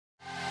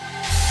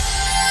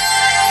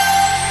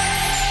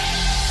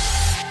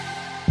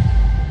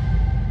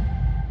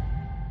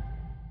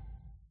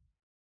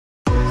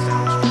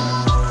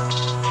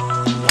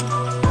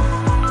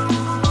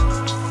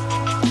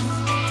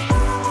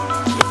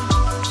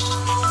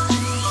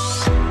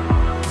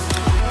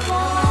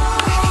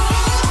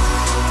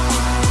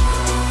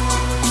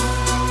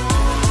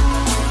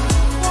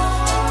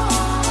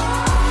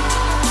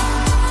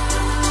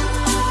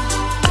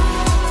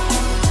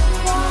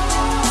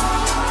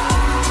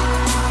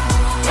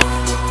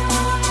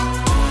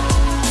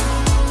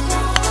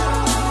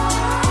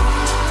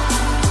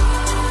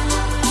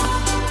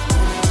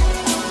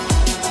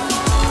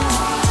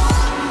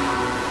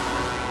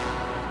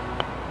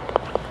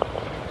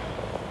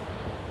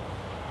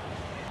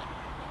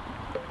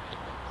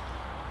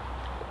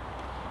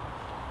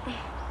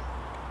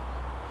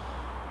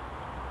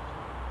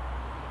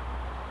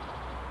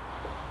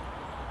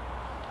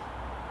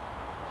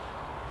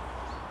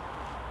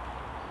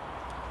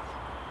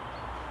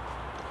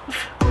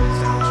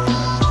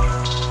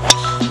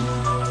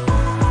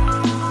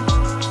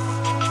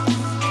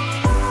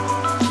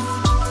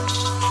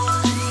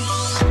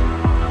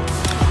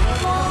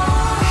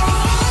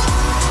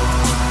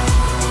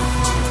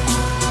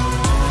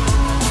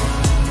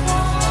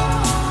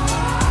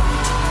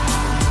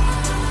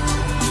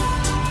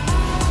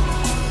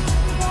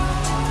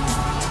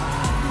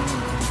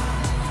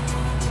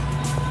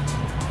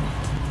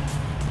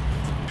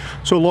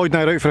So Lloyd and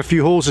I are out for a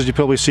few holes, as you've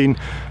probably seen,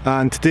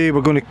 and today we're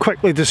going to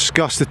quickly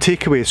discuss the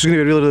takeaway. This is going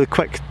to be a really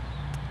quick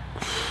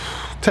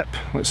tip,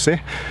 let's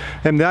say.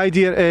 The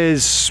idea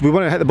is we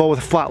want to hit the ball with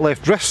a flat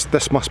left wrist.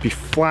 This must be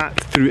flat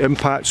through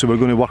impact, so we're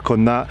going to work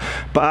on that.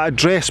 But at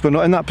address, we're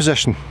not in that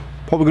position.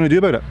 What are we going to do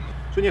about it?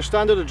 So in your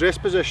standard address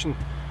position,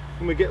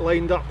 when we get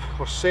lined up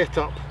or set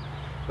up,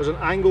 there's an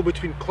angle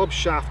between club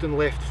shaft and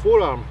left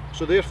forearm.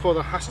 So therefore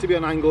there has to be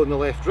an angle in the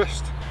left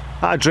wrist.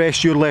 At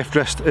address, your left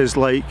wrist is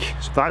like,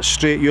 so that's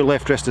straight, your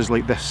left wrist is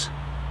like this.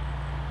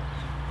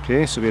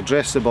 Okay, so we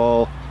address the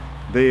ball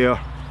there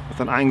with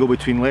an angle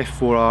between left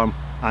forearm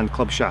and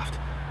club shaft.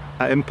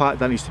 At impact,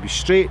 that needs to be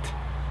straight.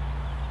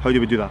 How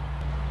do we do that?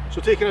 So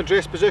taking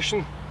address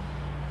position,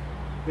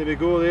 there we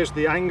go, there's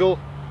the angle.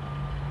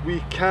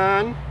 We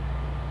can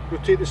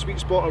rotate the sweet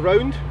spot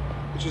around,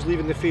 which is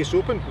leaving the face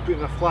open. We put it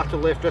in a flatter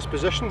left wrist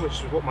position, which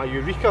is what my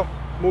eureka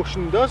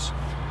motion does.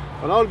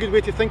 Another good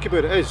way to think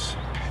about it is,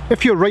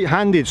 if you're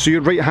right-handed, so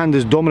your right hand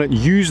is dominant,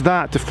 use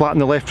that to flatten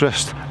the left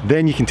wrist,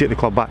 then you can take the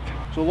club back.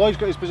 So Lloyd's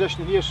got his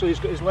position here, so he's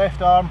got his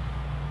left arm,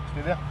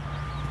 stay there.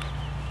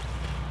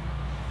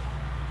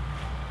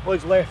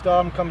 Lloyd's left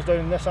arm comes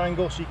down in this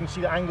angle, so you can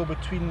see the angle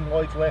between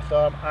Lloyd's left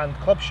arm and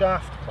club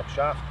shaft, left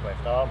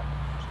arm,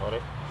 sorry.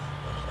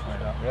 Like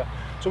that, yeah.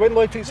 So when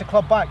Lloyd takes the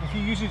club back, if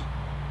he uses,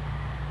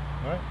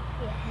 right?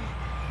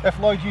 If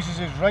Lloyd uses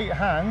his right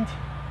hand,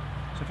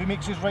 so if he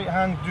makes his right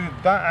hand do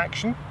that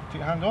action,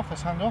 take your hand off,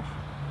 this hand off,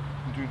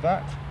 and do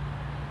that.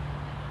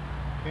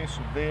 Okay, so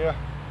there,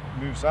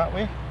 moves that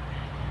way.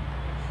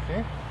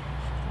 Okay,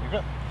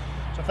 grip.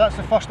 So if that's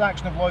the first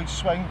action of Lloyd's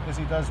swing, is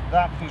he does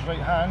that with his right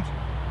hand.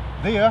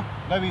 There,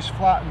 now he's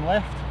flat and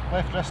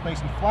left wrist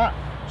nice and flat,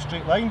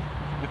 straight line,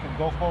 look at the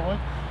golf ball, Lloyd.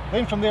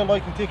 Then from there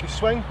Lloyd can take his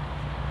swing,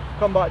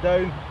 come back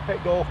down,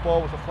 hit golf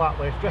ball with a flat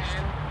left wrist.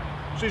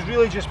 So he's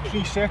really just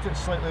preset it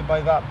slightly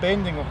by that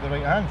bending of the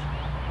right hand.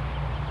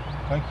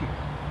 Thank you.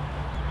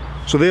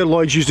 So there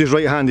Lloyd's used his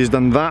right hand, he's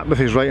done that with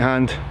his right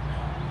hand,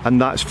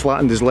 and that's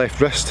flattened his left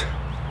wrist.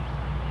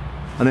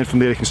 And then from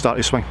there he can start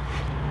his swing.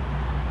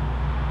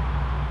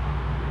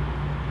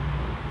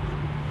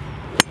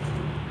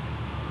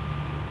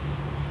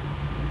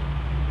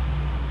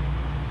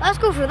 Let's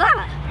go for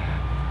that.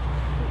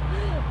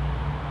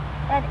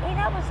 Daddy,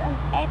 that was an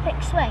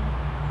epic swing.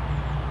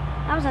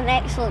 That was an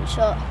excellent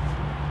shot.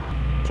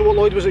 So what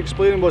Lloyd was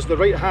explaining was the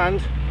right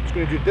hand is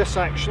going to do this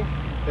action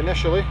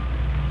initially,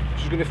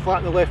 which is going to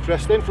flatten the left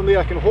wrist. Then from there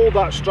I can hold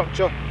that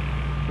structure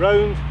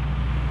round,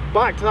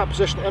 back to that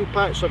position of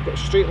impact, so I've got a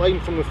straight line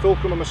from the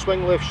fulcrum of my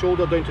swing left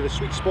shoulder down to the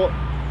sweet spot,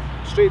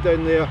 straight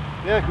down there.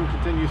 Yeah, I can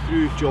continue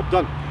through, job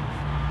done.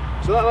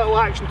 So that little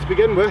action to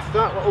begin with,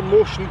 that little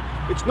motion,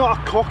 it's not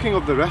a cocking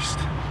of the wrist.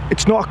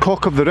 It's not a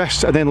cock of the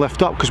wrist and then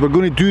lift up, because we're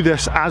going to do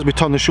this as we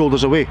turn the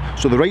shoulders away.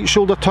 So the right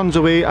shoulder turns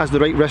away as the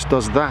right wrist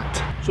does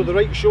that. So the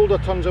right shoulder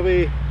turns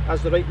away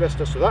as the right wrist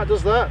does. So that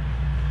does that,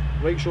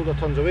 right shoulder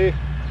turns away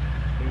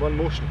in one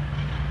motion.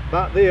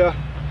 That there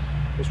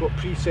is what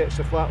presets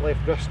the flat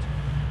left wrist,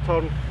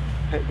 turn,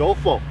 hit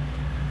golf ball.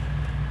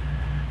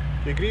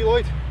 Do you agree,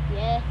 Lloyd?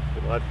 Yeah.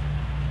 Good lad.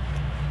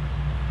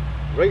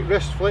 Right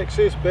wrist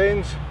flexes,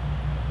 bends,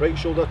 right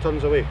shoulder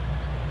turns away.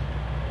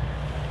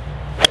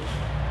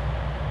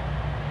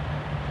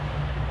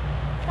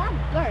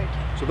 That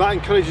bird. So that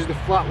encourages the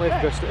flat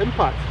left wrist to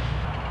impact.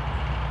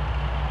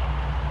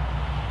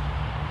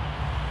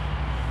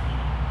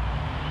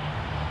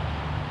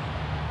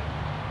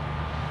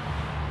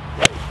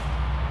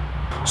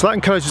 So that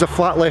encourages a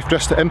flat left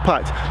wrist to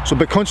impact. So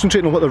by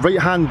concentrating on what the right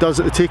hand does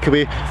at the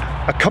takeaway,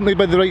 accompanied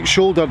by the right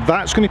shoulder,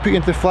 that's going to put you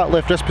into the flat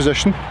left wrist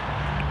position.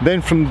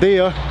 Then from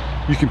there,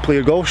 you can play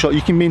your golf shot.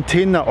 You can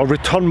maintain that or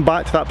return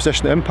back to that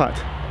position of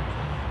impact.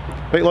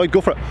 Right, Lloyd,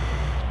 go for it.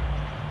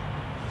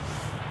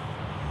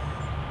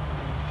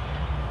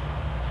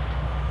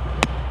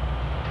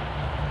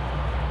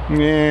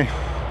 Yeah.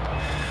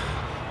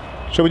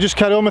 Shall we just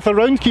carry on with our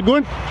round? Keep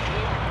going?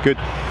 Good.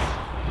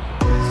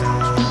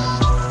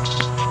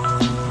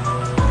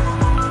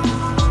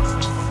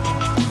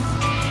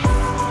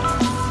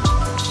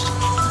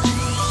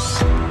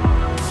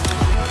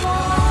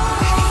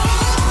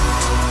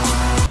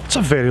 It's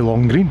a very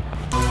long green.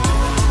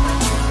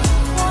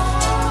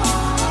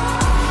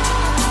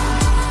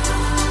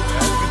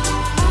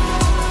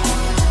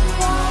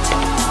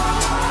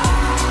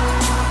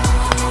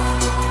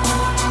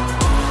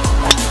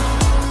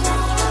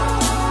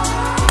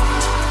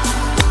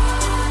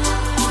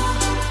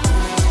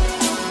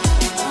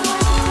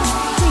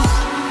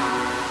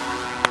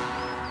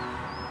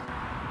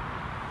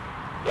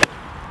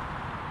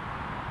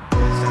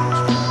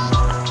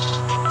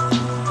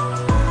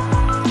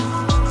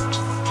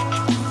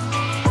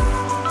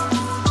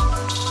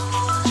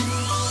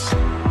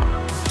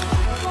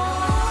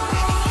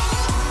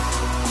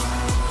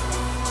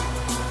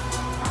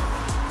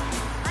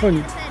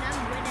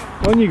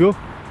 On you go.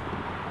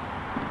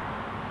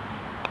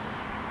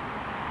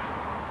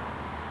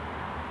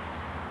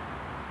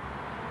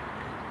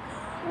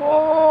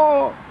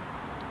 Whoa!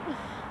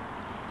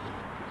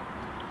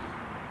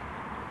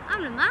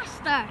 I'm a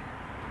master.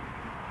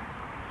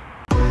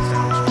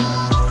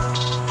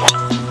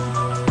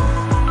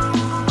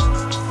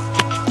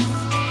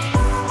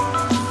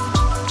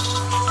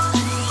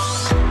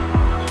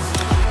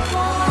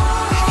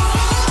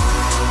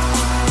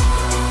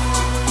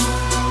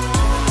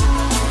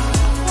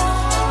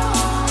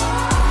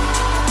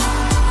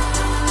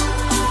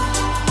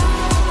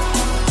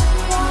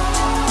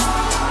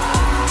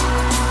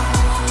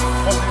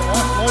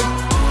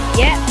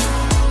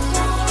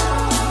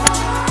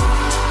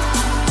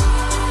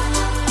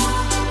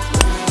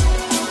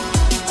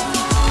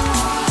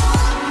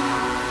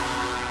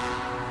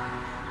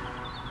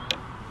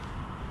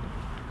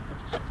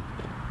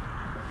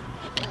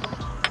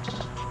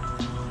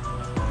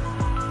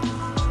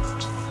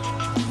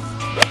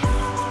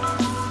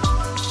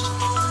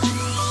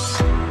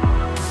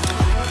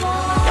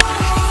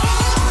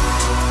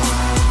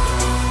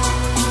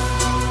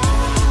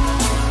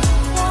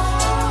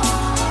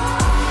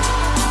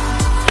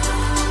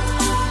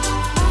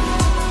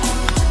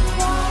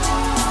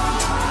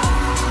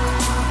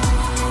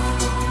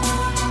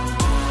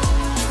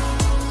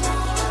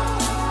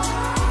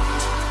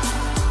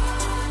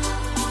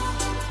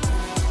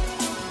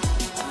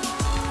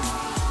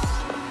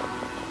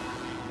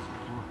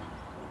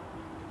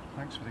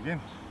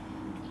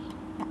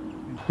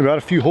 There are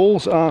a few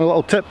holes and a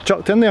little tip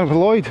chucked in there with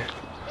Lloyd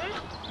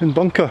in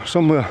bunker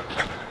somewhere.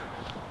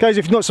 Guys,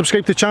 if you've not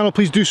subscribed to the channel,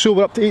 please do so.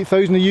 We're up to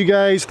 8,000 of you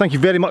guys. Thank you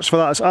very much for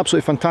that. It's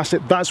absolutely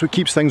fantastic. That's what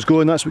keeps things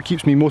going. That's what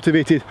keeps me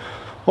motivated.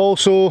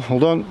 Also,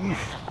 hold on.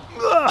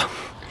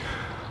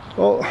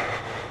 Oh,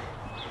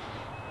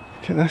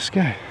 look at this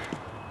guy.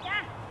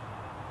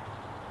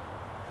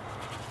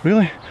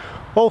 Really?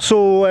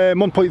 Also,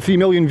 1.3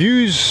 million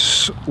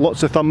views,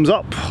 lots of thumbs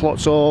up,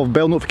 lots of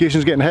bell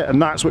notifications getting hit, and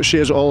that's what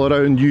shares it all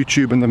around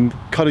YouTube and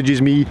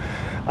encourages me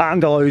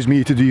and allows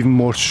me to do even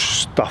more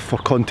stuff or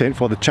content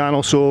for the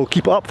channel. So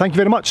keep it up. Thank you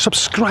very much.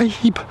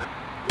 Subscribe.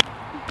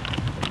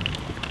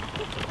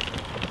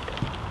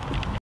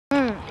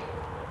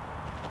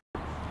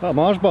 That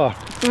Mars bar.